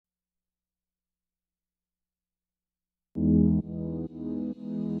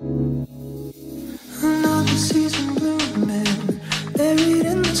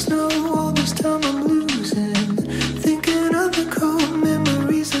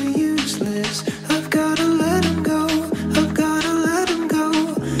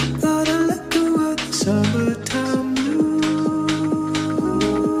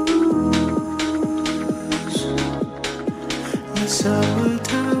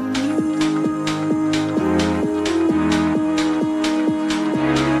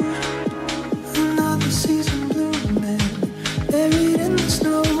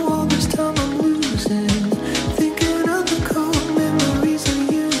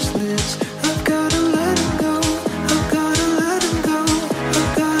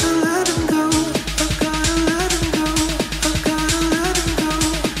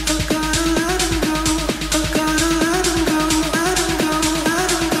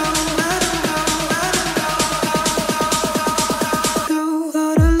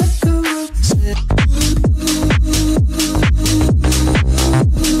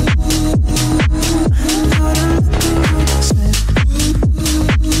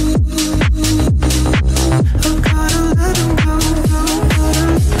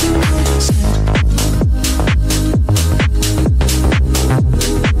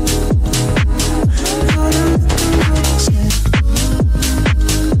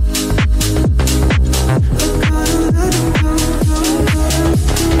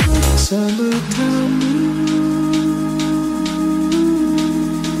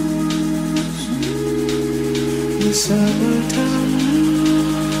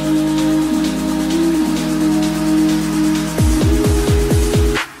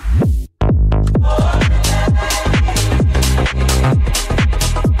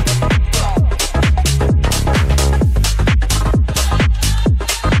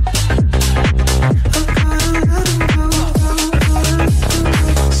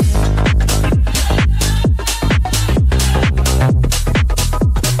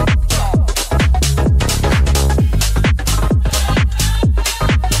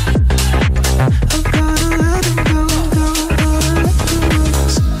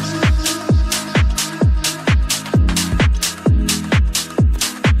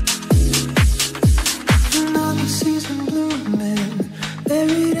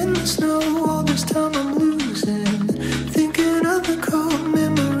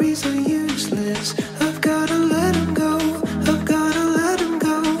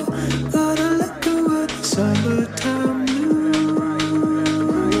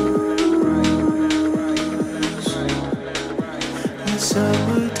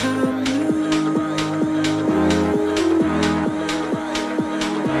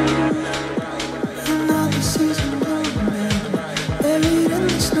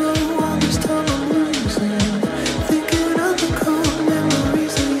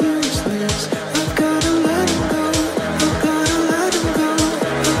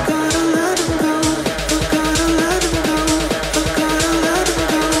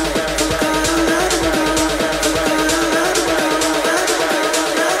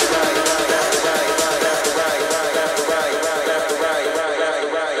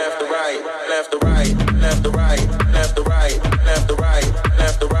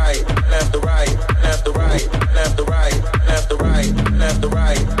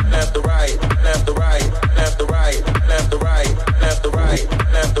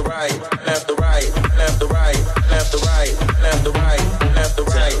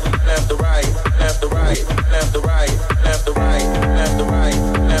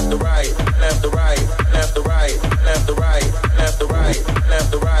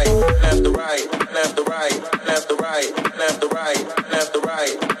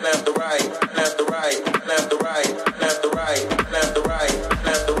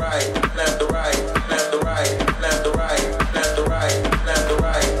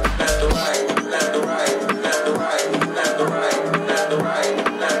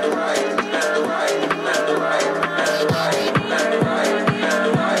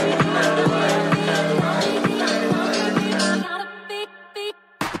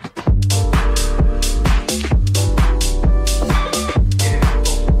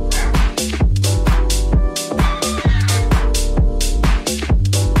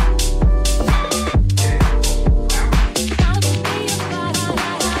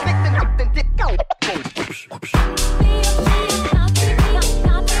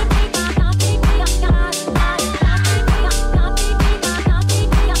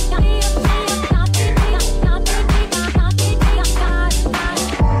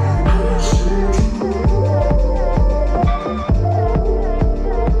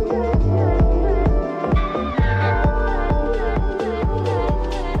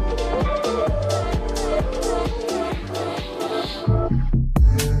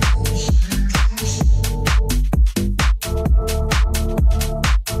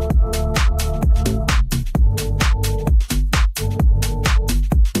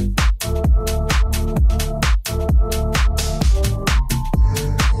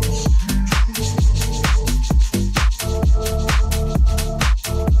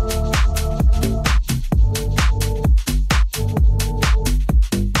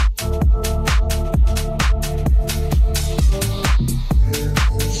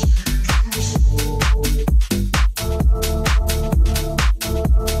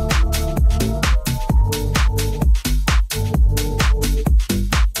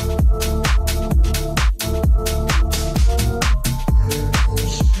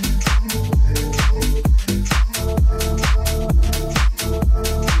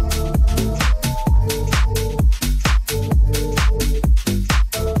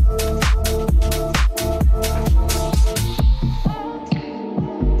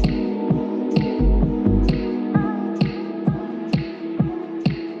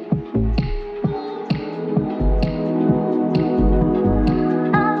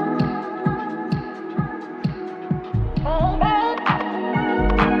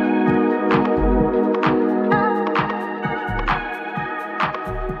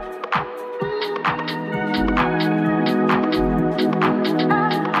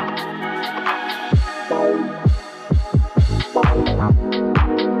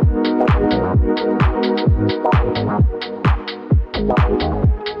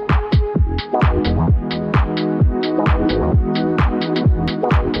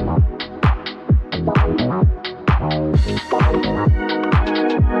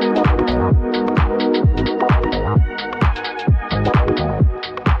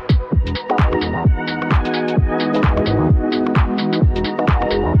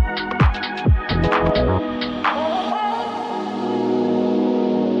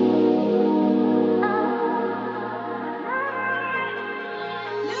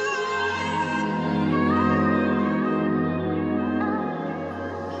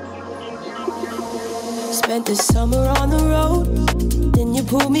Spent the summer on the road, then you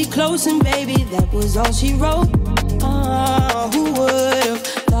pulled me close and baby, that was all she wrote. Who would've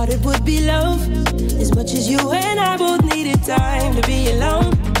thought it would be love? As much as you and I both needed time to be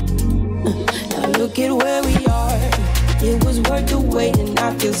alone. Now look at where we are. It was worth the wait and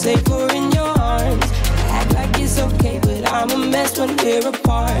I feel safer in your arms. I act like it's okay, but I'm a mess when we're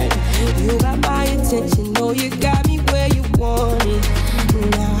apart. You got my attention, know you got me where you want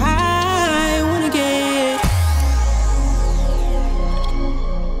it. Now I wanna get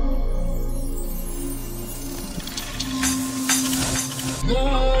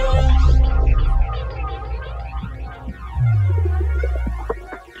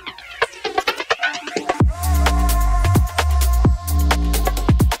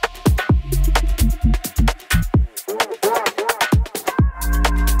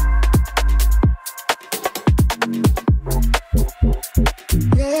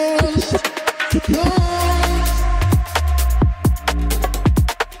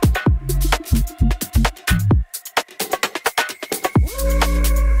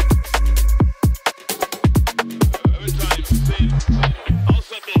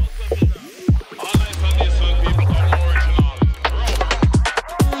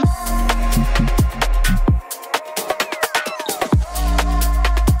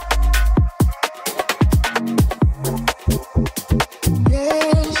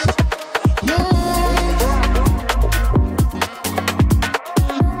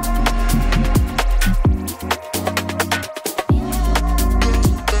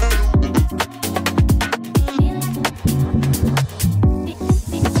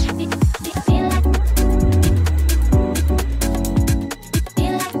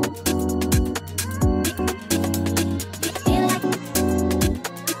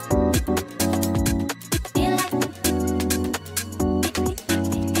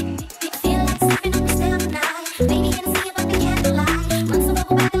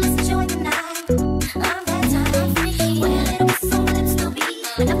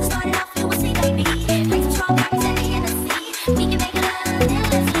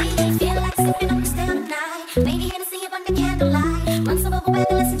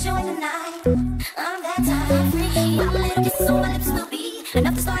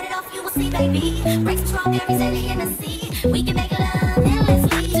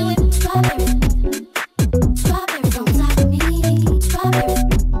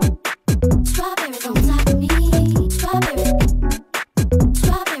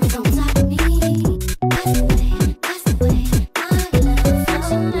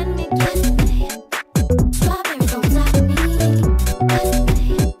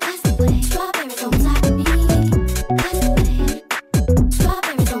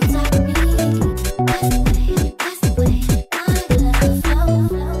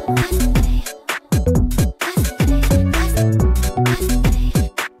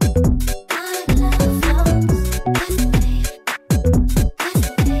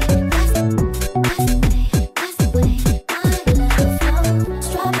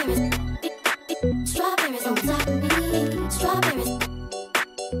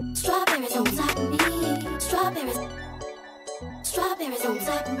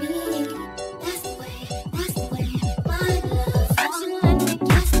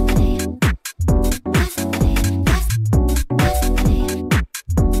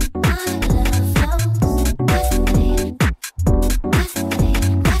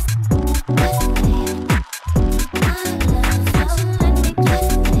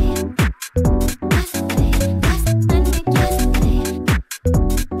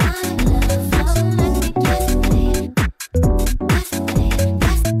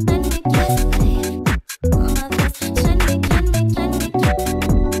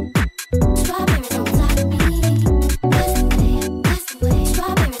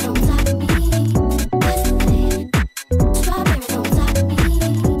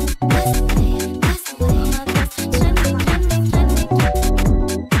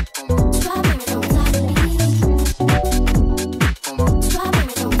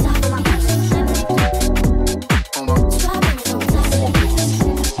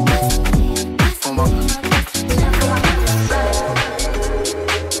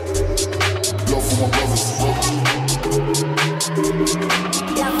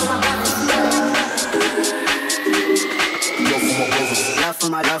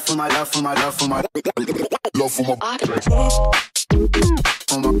for my love for my love for my love for my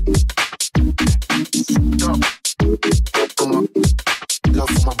love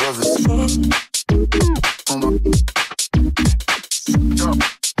for my brothers.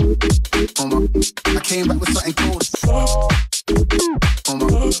 I came back with something cold. Love for my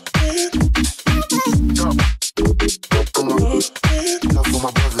brothers. Love for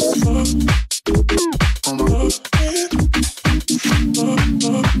my brothers. Love for my brothers.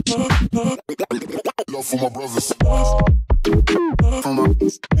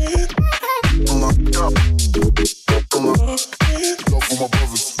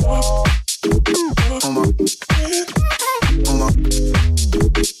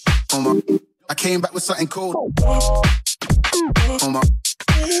 I came back with something cold. Love for my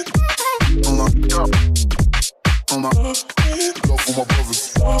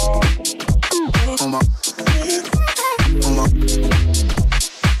brothers.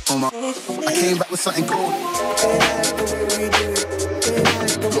 I came back with something cold.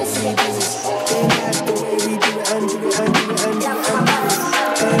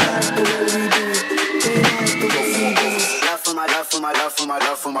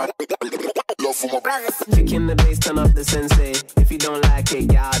 Love for my brothers. Kicking the bass, turn up the sensei. If you don't like it,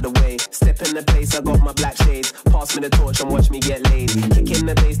 get out of the way. Step in the place, I got my black shades. Pass me the torch and watch me get laid. Kicking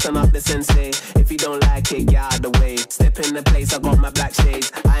the bass, turn up the sensei. If you don't like it, get out of the way. Step in the place, I got my black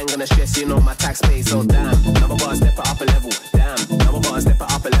shades. I ain't gonna stress, you know my tax pay. So damn, now I gotta step it up a level. Damn, now I gotta step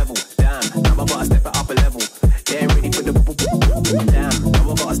it up a level. Damn, now I gotta step it up a level. They ain't ready for the damn, now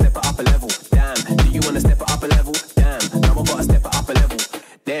I gotta step it up a level. Damn, do you wanna step it up a level? Damn, now I gotta step it up a level.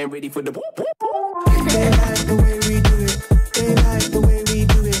 They ain't ready for the They like the way we do it. They like the way we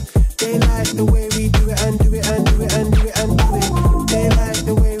do it. They like the way we do it and do it and do it and do it and do it. They like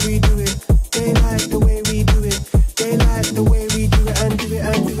the way we do it. They like the way we do it. They like the way we do it and do it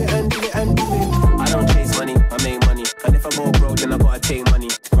and do it and do it and do it. I don't chase money, I make money. And if I go broke, then I gotta take money.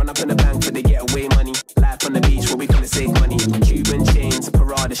 Run up in the bank for the getaway money. Life on the beach where we gonna save money. Cuban chains,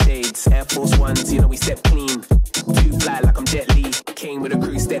 Parada shades, Air Force Ones, you know we step clean. Too fly like I'm Jet Li. Came with a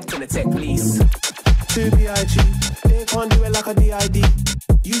crew, stepped in the tech police. 2BIG, they can't do it like a DID.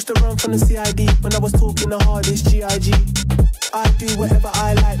 Used to run from the CID when I was talking the hardest GIG. I do whatever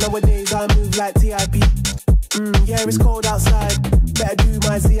I like, nowadays I move like TIP. Yeah, it's cold outside, better do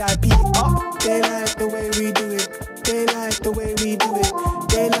my ZIP. They like the way we do it. They like the way we do it.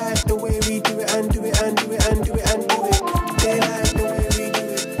 They like the way we do it and do it and do it and do it and do it. They like the way we do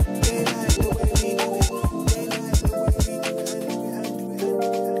it. They like the way we do it. They like the way we do it and do it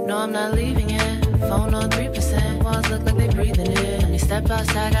and do it. No, I'm not leaving yet. Phone on 3%. Walls look like they breathing it. Let me step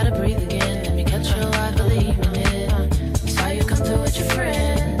outside, gotta breathe again. Let me catch your eye for the evening. Saw you come through with your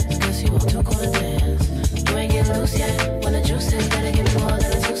friends. Guess you all too cool to dance. You ain't get loose yet. When the juice is, better give me more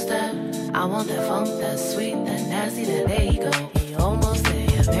than a two-step. I want that funk, that sweet, that nasty, that there you go. You almost there,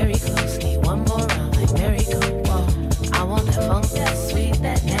 yeah, very close. Need one more round like merry-go. Whoa. I want that funk, that sweet,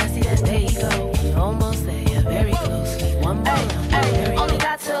 that nasty, that there you go. You almost there, yeah, very close. Need one more round like merry-go. Only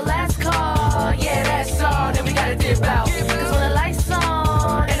got till last call, yeah, that's all. Then we gotta dip out. Cause when the lights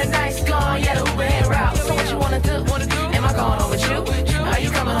on and the night's gone, yeah, the Uber head route. So what you wanna do? Am I going home with you? Are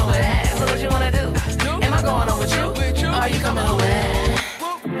you coming home with that? So what you wanna do? Am I going home with you? Are you coming home with that?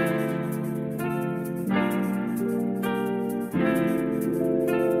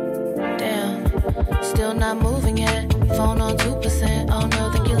 Still not moving yet. Phone on 2%. Oh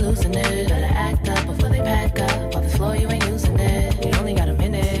no, think you're losing it. Better act up before they pack up. On the floor, you ain't using it. You only got a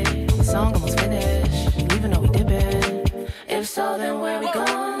minute. The song almost finished. Even though we dipping. If so, then where we going?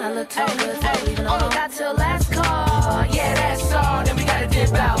 I look too good for leaving alone. Only got till last call. Yeah, that's all. Then we gotta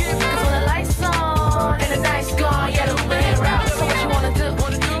dip out. Cause when the lights on and the night's gone, yeah, the Uber head route. So what you wanna do?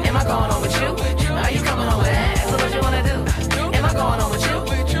 Am I going home with you? Are you coming home with that? So what you wanna do? Am I going home with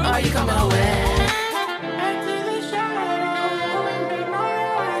you? Are you coming home with that?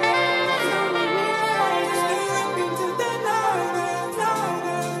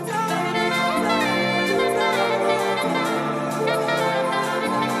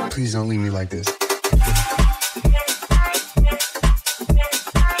 Please don't leave me like this.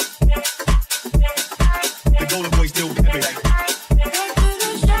 The Golden Boy still pimping.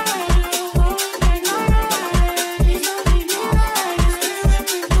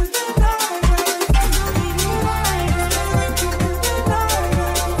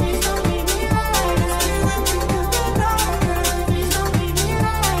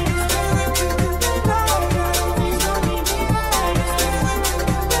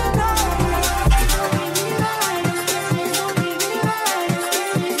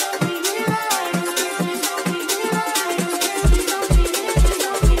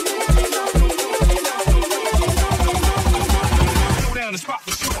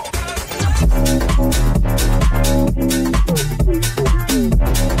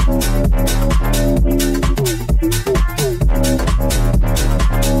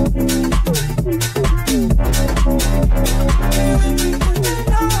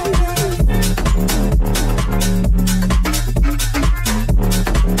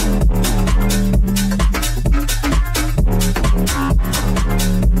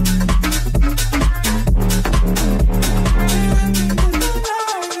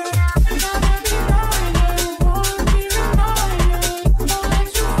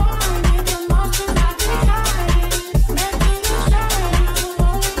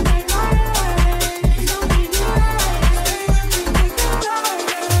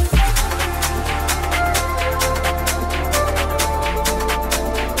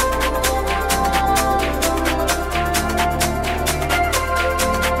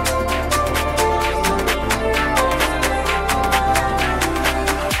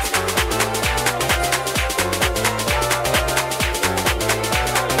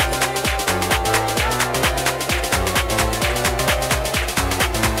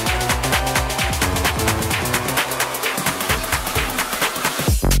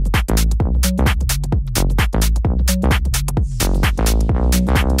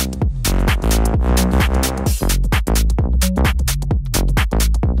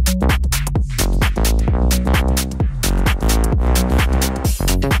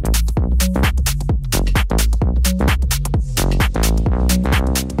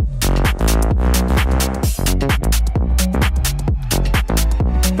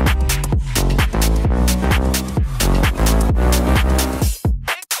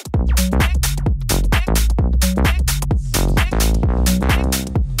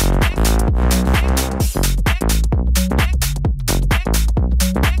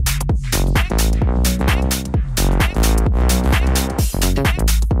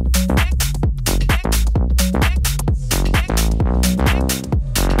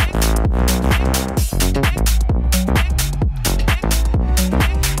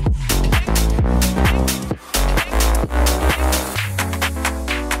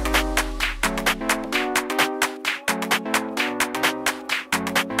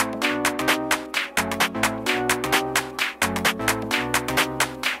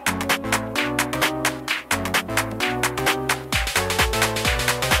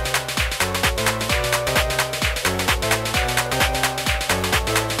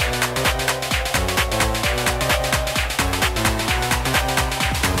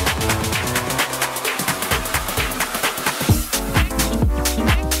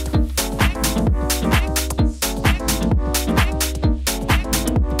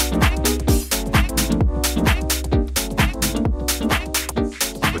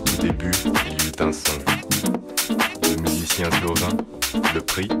 début, il y eut un son. Le musicien se revint, le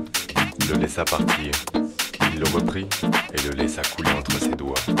prit, le laissa partir. Il le reprit et le laissa couler entre ses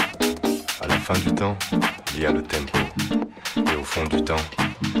doigts. À la fin du temps, il y a le tempo. Et au fond du temps,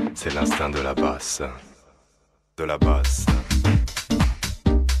 c'est l'instinct de la basse. De la basse.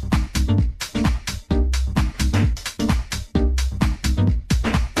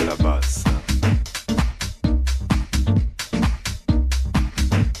 De la basse.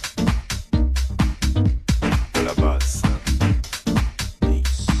 De la basse.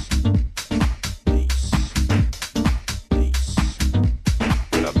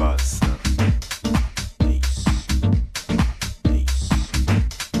 De la basse.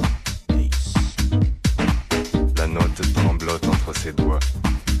 La note tremblote entre ses doigts.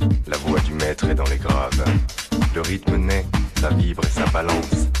 La voix du maître est dans les graves. Le rythme naît, ça vibre et ça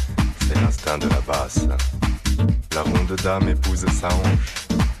balance. C'est l'instinct de la basse. La ronde dame épouse sa hanche.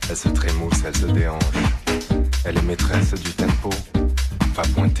 Elle se trémousse, elle se déhanche. Elle est maîtresse du tempo. Fa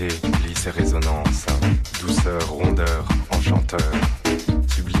pointé, glisse et résonance. Douceur, rondeur, enchanteur.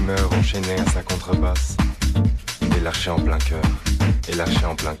 Sublimeur enchaîné à sa contrebasse. Et lâché en plein cœur. Et lâché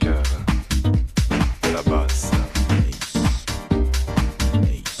en plein cœur. De la basse.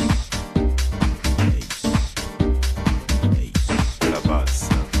 De la basse.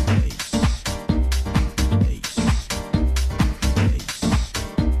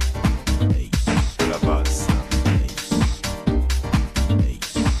 De la basse.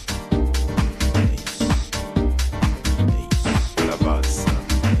 De la basse.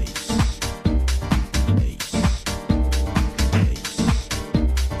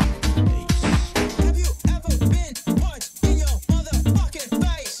 Have you ever been punched in your motherfucking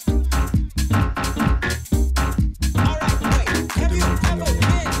face? Alright, wait. Have you ever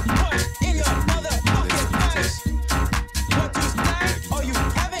been punched in your motherfucking face? What you say? Oh, you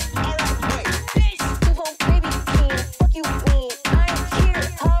haven't? Alright, wait. Tuvo, baby king, fuck you mean? I ain't here,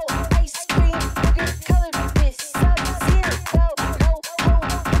 ho, ice cream, booger colored fish, Sub-Zero, no ho,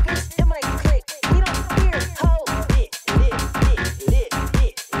 boogers in my clique. We don't fear, ho, lit.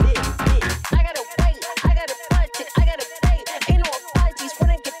 I gotta wait, I gotta budget, I gotta pay. Ain't no apologies when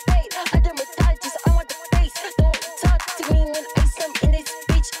I get paid. I dermatitis, I want the face. Don't talk to me when I am in this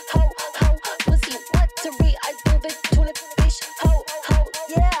bitch, ho, pussy watery, I do the tuna fish, ho,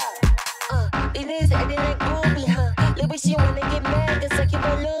 yeah. It is acting like booby, huh? Look what she wanna get mad, cause I keep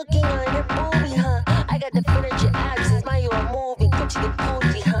on looking on her booby, huh? I got the furniture access, my you are moving, Gucci the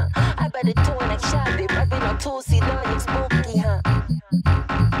booty, huh? I better do it like Shabby, rapping on Tulsi, now it's spooky, huh?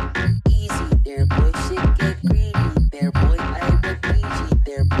 Easy there, boy, shit get greedy. There, boy, I would Ouija.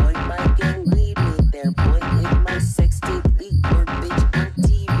 There, boy, my gang lead me. There, boy, if my sex tape leak, or bitch on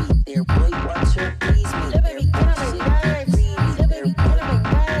TV. There, boy, watch her please me. There, boy, shit get greedy. There, boy,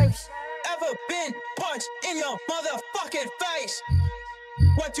 Ever been punched in your motherfucking face?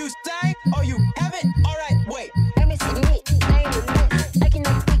 What you say? Oh, you haven't? Alright, wait. I miss it, I ain't a mess. I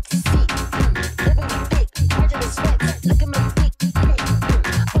cannot wait to see. Living me thick, hard to sweat. Look at my dick,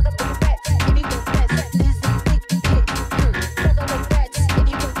 fuck up the rats, if you confess. This is a big hit. Fuck up the rats, if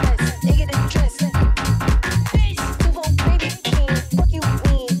you confess. They get a dress. Tuvo, baby king, fuck you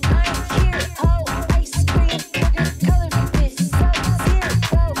mean? I ain't here, ho, ice cream, booger colored fish,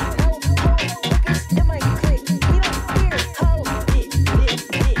 Sub-Zero, no ho, boogers in my clique. We don't fear, ho,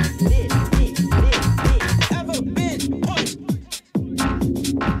 lit.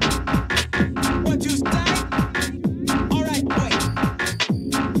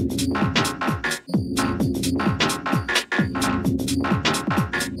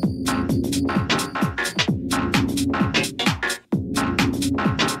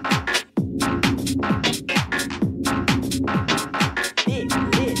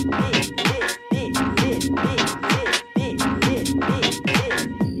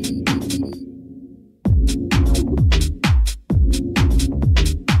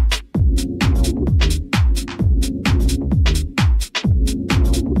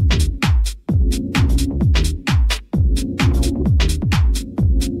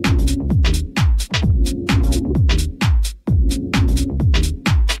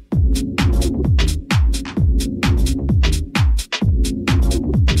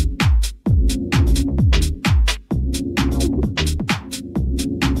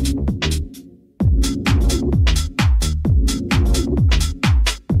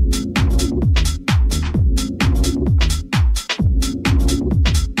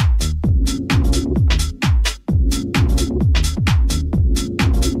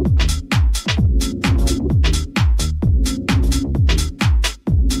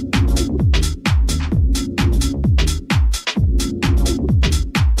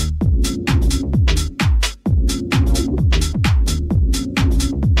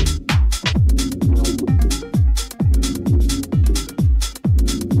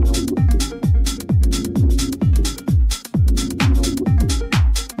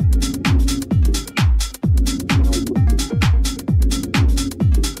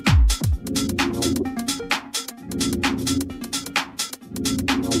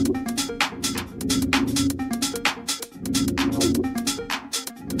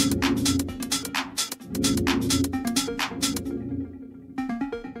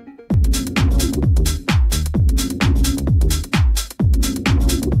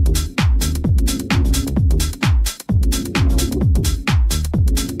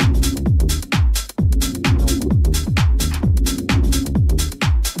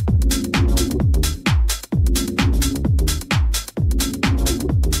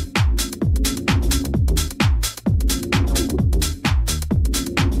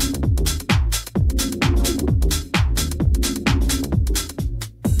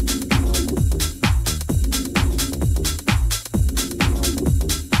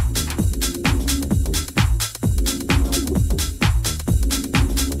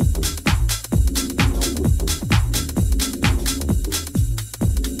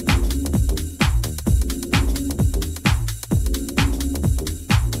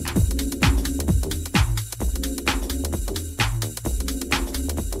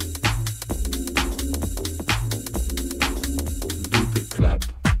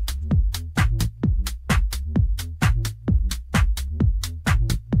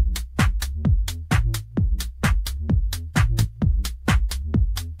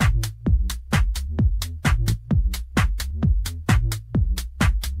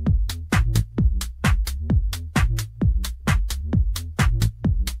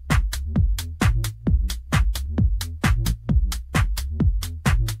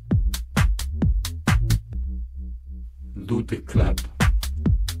 Tout éclate.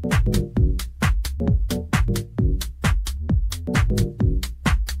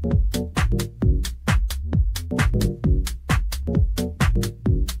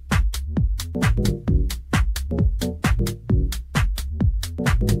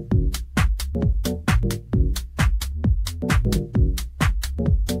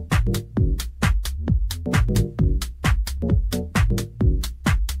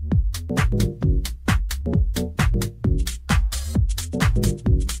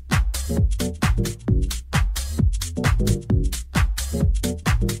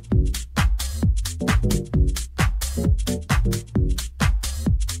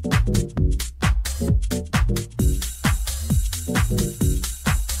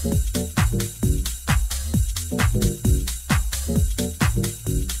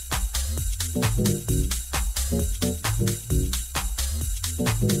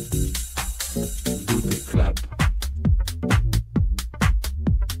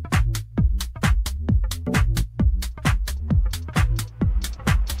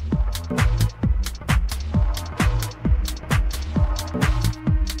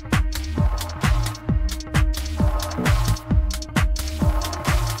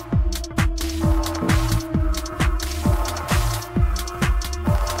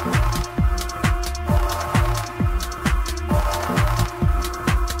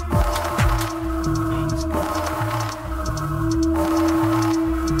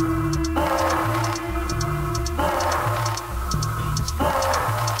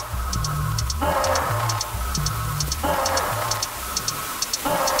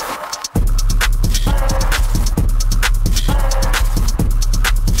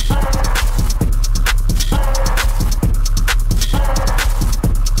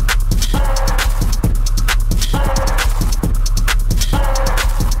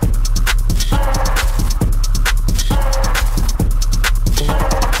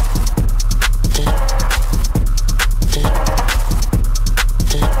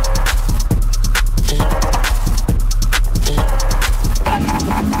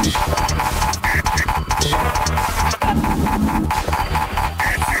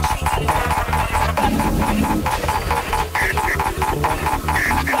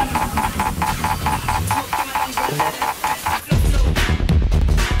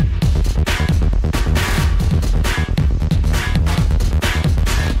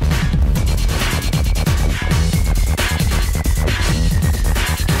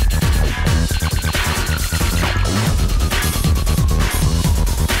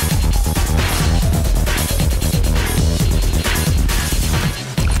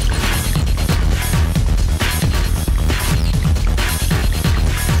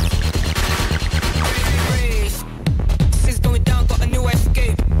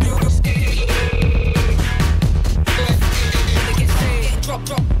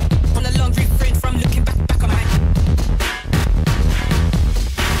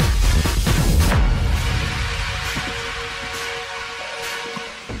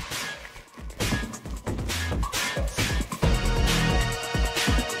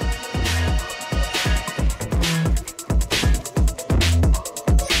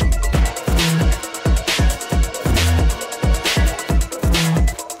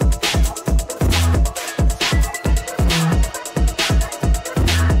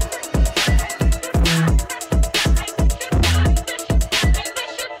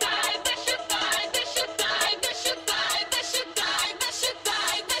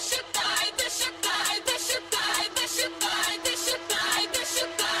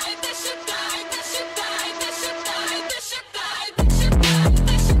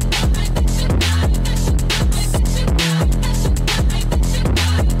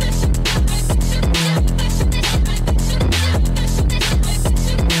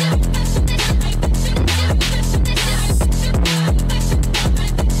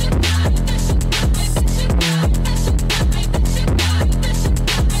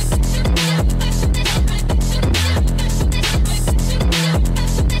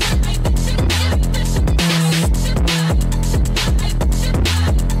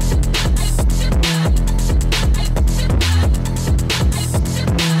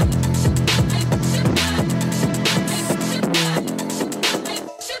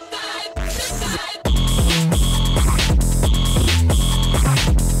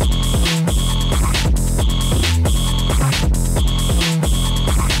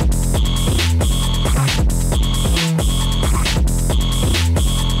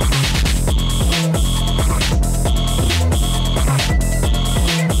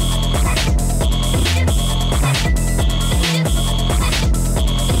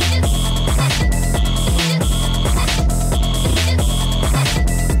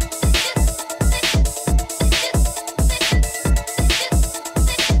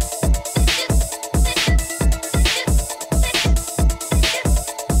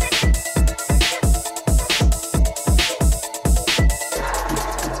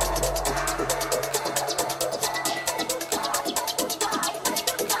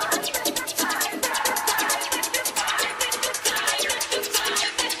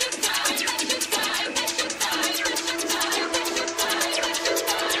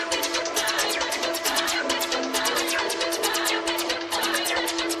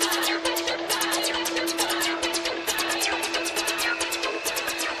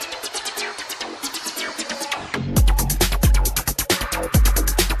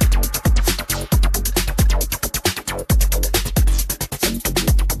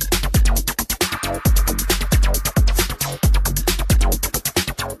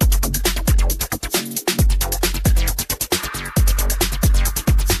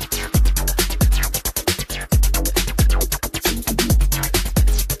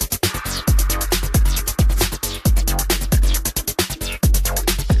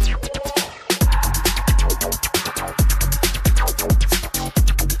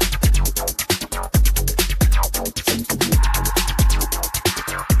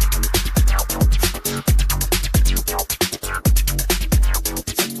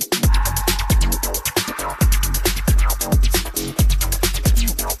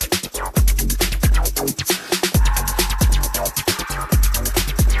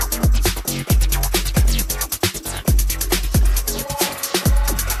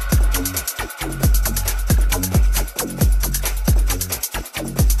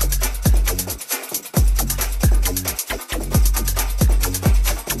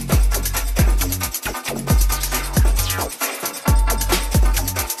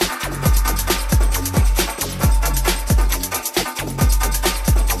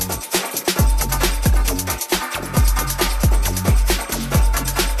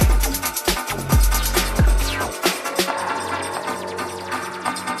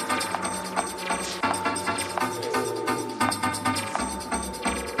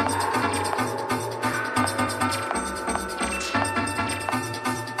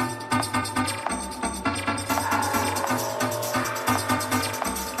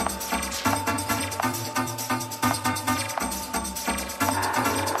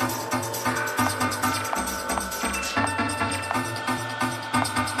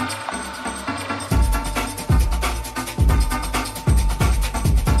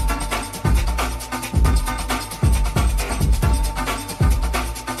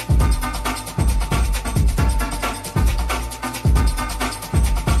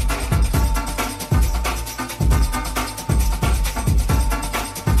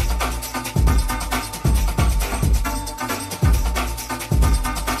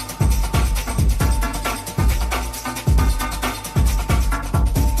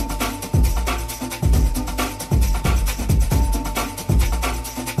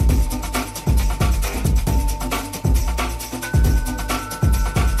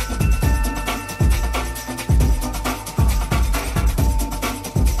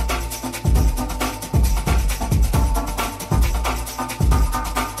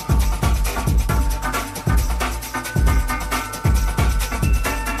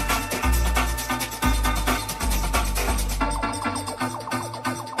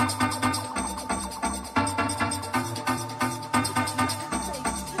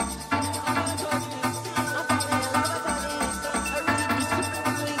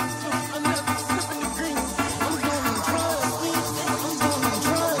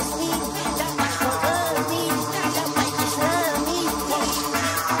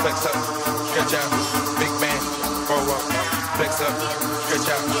 flex up, stretch out, big man, whoa, whoa, flex up, stretch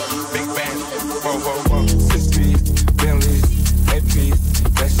out, big man, whoa, whoa, whoa. 6-piece, Bentley, 8-piece,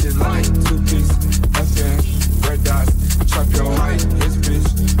 that shit like 2-piece, FN, red dots, chop your height, his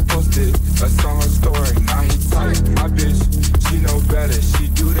bitch, posted, that's on her story, now he tight, my bitch, she know better, she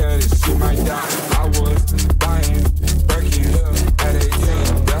do that and she might die. I was buying Birkin at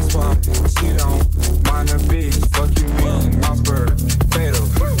 18, that's why she don't mind the beach, fuck you mean, my bird, fatal,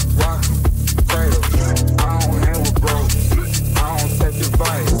 rock, cradle, I don't hang with bro, I don't take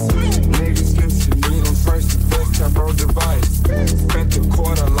advice, niggas missing me, them first and best tempo device, spent a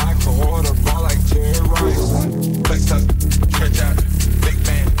quarter like a order, ball like Jerry Rice, flex up, stretch out, big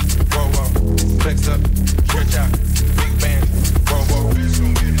man, whoa, whoa, flex up, stretch out, big man, whoa, whoa, bitch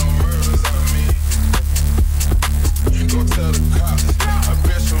don't get no murders on me, you go tell the cops, I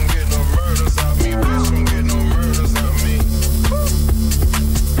bet you don't get no murders on me, bitch don't get no murders on me,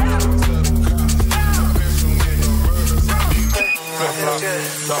 you go tell the cops, I bet you don't get no murders on me, flip flop,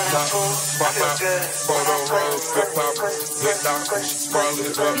 flop flop, pop out, photo roll, flip flop, hit knock, sprawl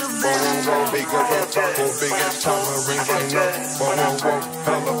it up, whoa, big up, taco, big ass timer, ring up, whoa,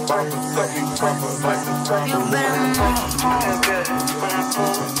 hella bombers, love you drama, like the drama. You better move, I feel good when I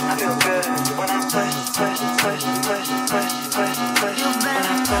pull, I feel good when I push, push, push, push, push, push, push. You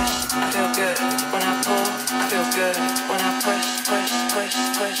better push, I feel good when I pull, I feel good when I push, push, push,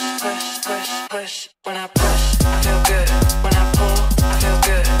 push, push, push, push. When I push, I feel good when I pull, I feel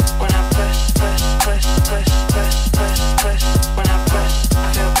good when I push, push, push, push, push, push, push. When I push, I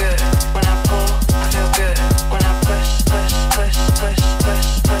feel good when I pull, I feel good when I push, push, push, push,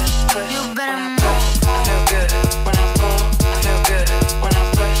 push, push, push. You better move, I feel good when I pull, I feel good when I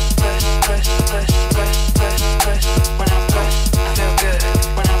push, push, push, push, push, push, push. When I push, I feel good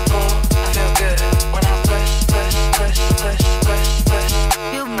when I pull, I feel good when I push, push, push, push, push, push.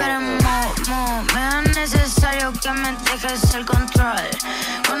 You better move, me es necesario que me dejes el control.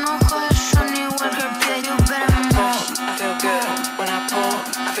 Con ojos de Johnny Walker, play. You better move. I feel good when I pull,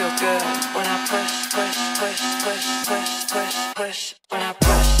 I feel good when I push, push, push, push, push, push, push. When I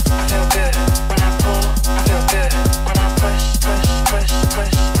push, I feel good when I pull, I feel good when I push, push, push,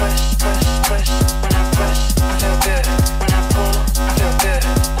 push, push, push, push. When I push, I feel good when I pull, I feel good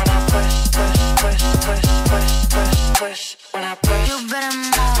when I push, push, push, push, push, push, push. When I push, you better move.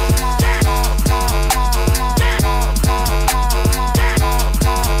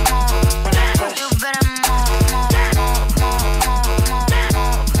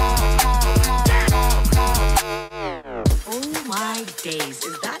 Days.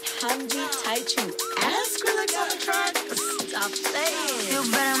 Is that handy tight you ass Skrillex on the track? Stop saying. You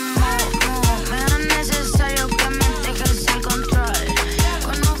better move, me es necesario que me dejes el control.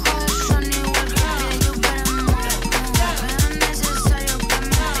 Con ojos de Johnny Walker, you better move, me es necesario que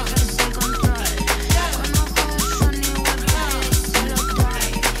me dejes el control. Con ojos de Johnny Walker, se lo doy.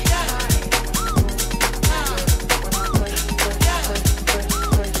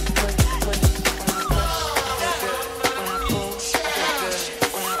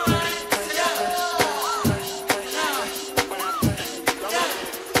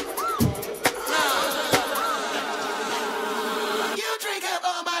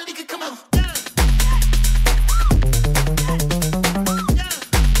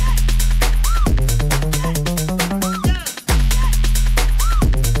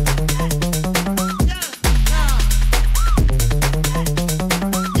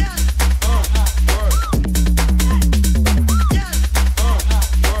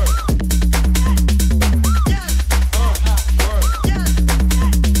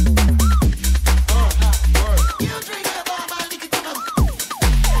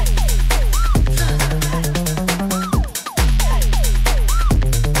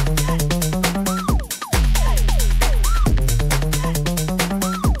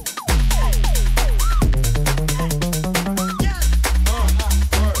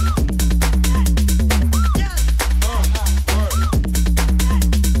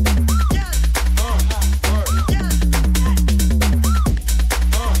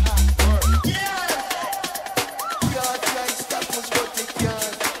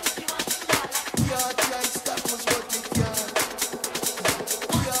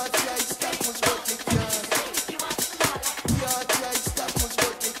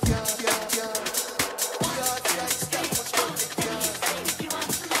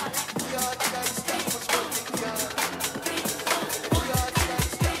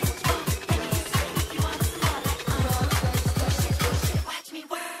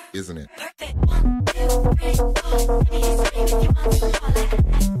 isn't it?